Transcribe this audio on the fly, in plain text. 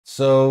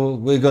So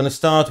we're going to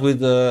start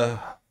with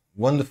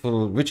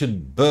wonderful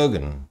Richard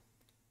Burgon.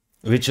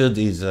 Richard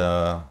is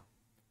a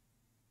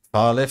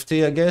far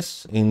lefty, I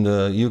guess, in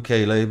the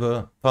UK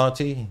Labour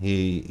Party.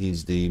 He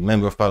is the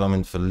Member of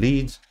Parliament for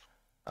Leeds.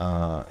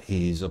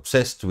 He's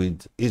obsessed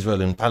with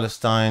Israel and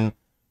Palestine.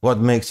 What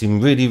makes him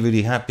really,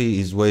 really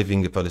happy is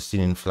waving a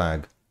Palestinian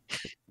flag.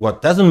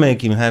 What doesn't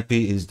make him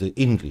happy is the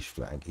English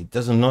flag. He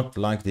does not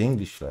like the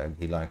English flag.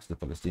 He likes the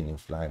Palestinian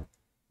flag.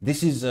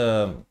 This is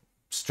a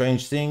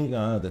strange thing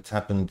that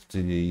happened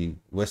to the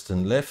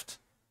Western left.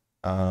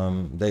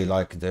 They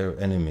like their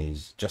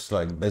enemies, just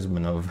like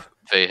Bezmenov.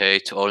 They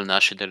hate all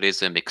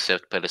nationalism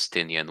except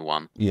Palestinian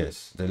one.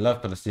 Yes, they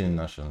love Palestinian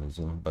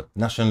nationalism, but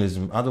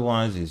nationalism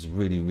otherwise is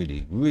really,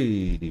 really,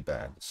 really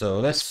bad.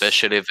 So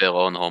especially their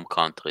own home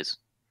countries.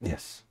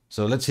 Yes.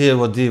 So let's hear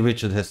what dear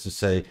Richard has to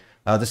say.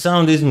 The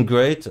sound isn't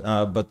great,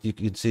 but you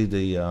can see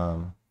the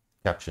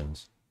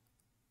captions.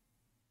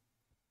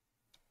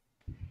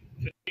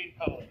 Today in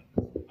Parliament,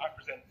 I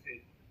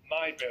presented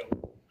my bill,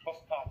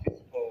 cross-party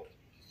support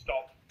to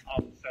stop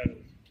arms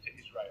sales to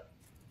Israel.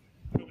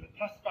 Over the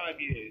past 5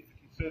 years, the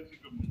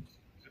Conservative government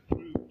has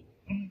approved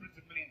hundreds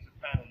of millions of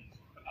pounds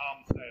of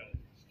arms sales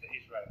to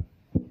Israel.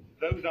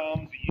 Those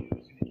arms are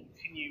used in the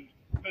continued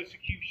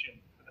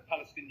persecution of the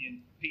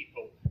Palestinian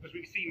people, as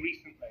we've seen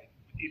recently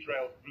with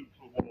Israel's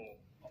brutal war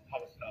on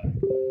Palestine.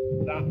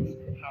 That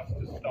has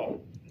to stop,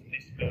 and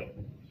this bill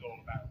is all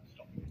about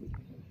stopping it.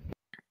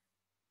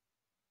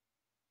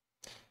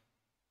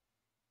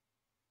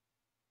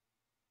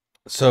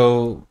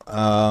 So,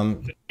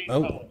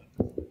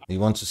 he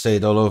wants to say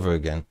it all over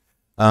again.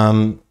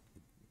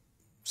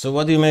 So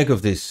what do you make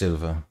of this,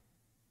 Silva?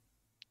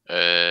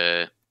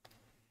 I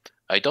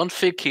don't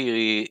think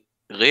he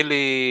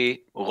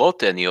really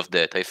wrote any of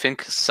that. I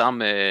think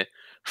some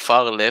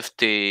far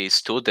lefty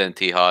student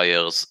he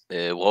hires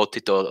wrote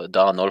it all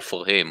down all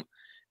for him.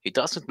 He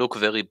doesn't look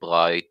very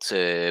bright,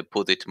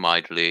 put it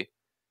mildly.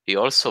 He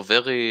also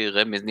very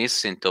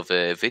reminiscent of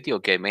a video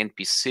game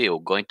NPC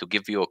who going to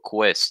give you a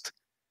quest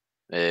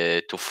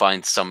to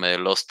find some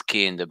lost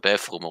key in the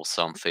bathroom or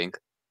something,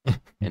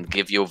 and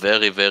give you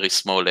very, very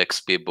small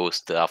XP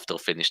boost after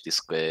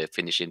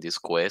finishing this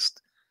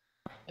quest.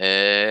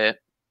 Do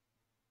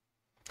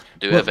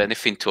you have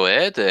anything to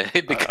add?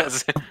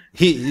 Because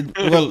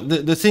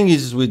the thing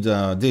is with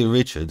dear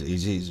Richard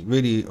is he's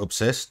really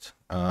obsessed,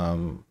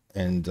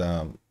 and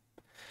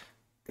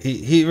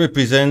he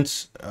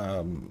represents.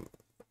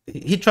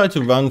 He tried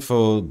to run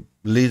for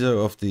leader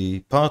of the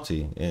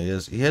party.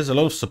 He has a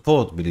lot of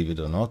support, believe it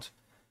or not.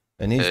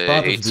 And he's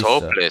part of it's this,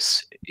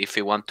 hopeless. If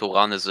you want to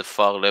run as a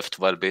far left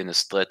while being a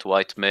straight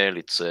white male,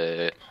 it's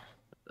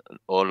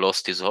all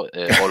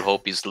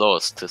hope is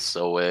lost.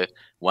 So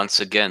once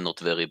again, not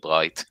very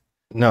bright.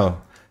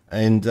 No,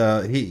 and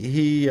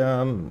he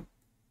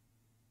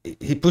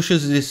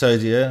pushes this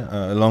idea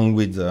along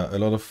with a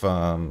lot of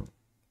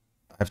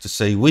I have to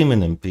say women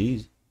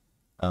MPs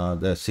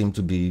that seem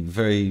to be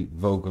very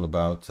vocal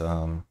about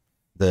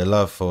their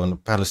love for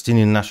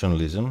Palestinian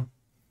nationalism,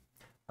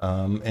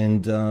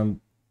 and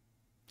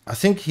I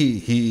think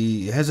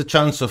he has a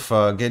chance of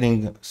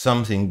getting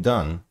something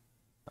done.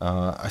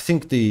 I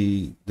think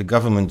the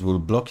government will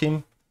block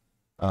him.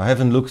 I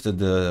haven't looked at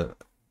the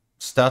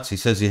stats. He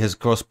says he has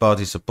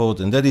cross-party support,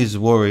 and that is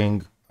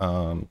worrying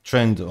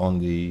trend on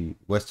the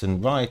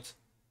Western right,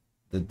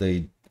 that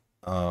they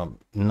are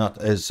not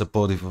as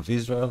supportive of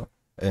Israel,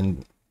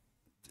 and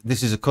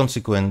this is a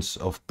consequence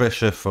of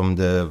pressure from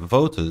the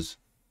voters,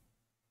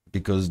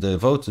 because the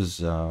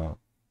voters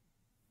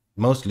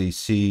mostly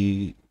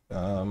see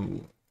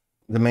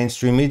the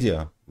mainstream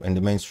media, and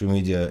the mainstream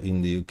media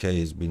in the UK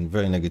has been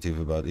very negative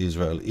about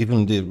Israel.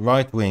 Even the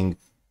right wing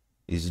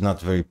is not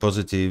very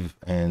positive,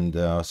 and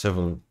there are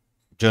several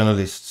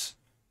journalists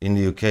in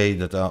the UK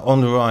that are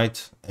on the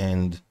right,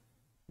 and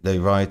they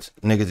write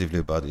negatively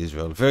about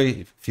Israel.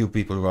 Very few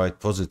people write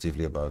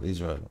positively about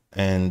Israel,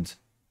 and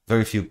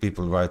very few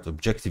people write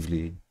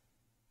objectively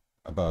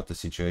about the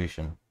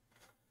situation.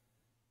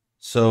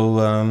 So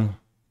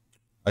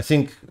I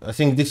think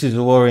this is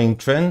a worrying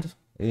trend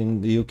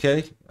in the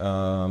UK.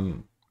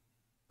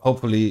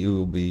 Hopefully it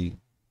will be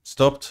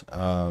stopped,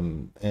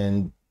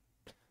 and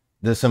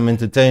there's some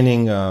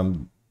entertaining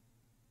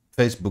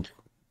Facebook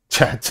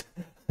chat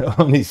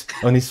on his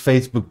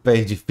Facebook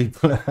page if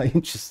people are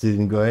interested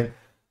in going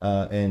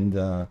and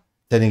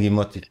telling him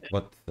what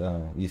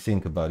you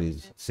think about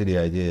his silly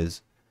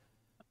ideas.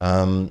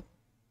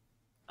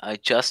 I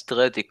just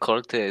read he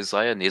called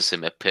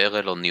Zionism a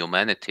peril on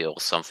humanity or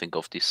something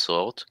of this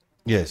sort.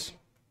 Yes.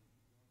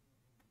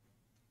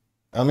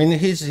 I mean,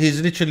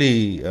 he's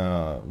literally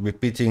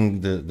repeating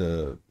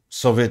the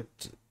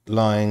Soviet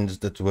lines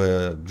that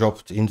were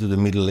dropped into the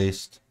Middle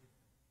East,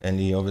 and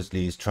he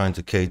obviously is trying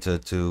to cater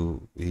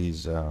to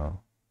his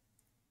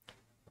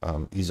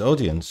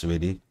audience,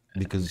 really,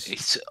 because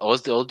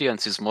the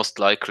audience is most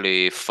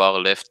likely far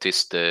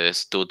leftist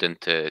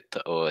student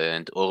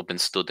and urban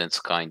students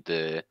kind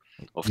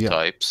of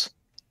types.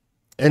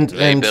 And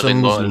labor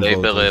some Muslim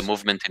labor voters.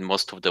 movement in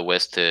most of the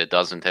West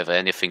doesn't have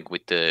anything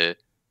with the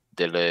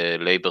the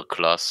labor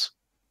class?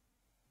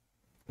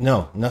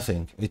 No,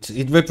 nothing.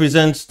 It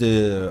represents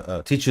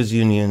the teachers'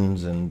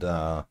 unions and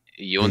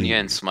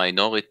unions,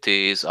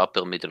 minorities,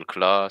 upper middle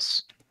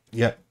class.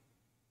 Yeah,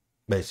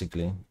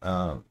 basically.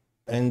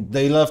 And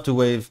they love to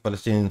wave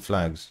Palestinian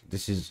flags.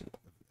 This is a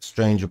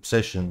strange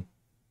obsession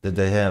that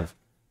they have.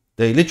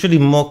 They literally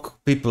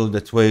mock people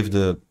that wave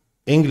the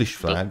English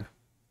flag.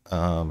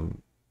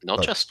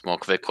 Not just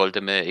mock, they call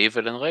them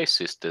evil and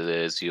racist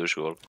as usual.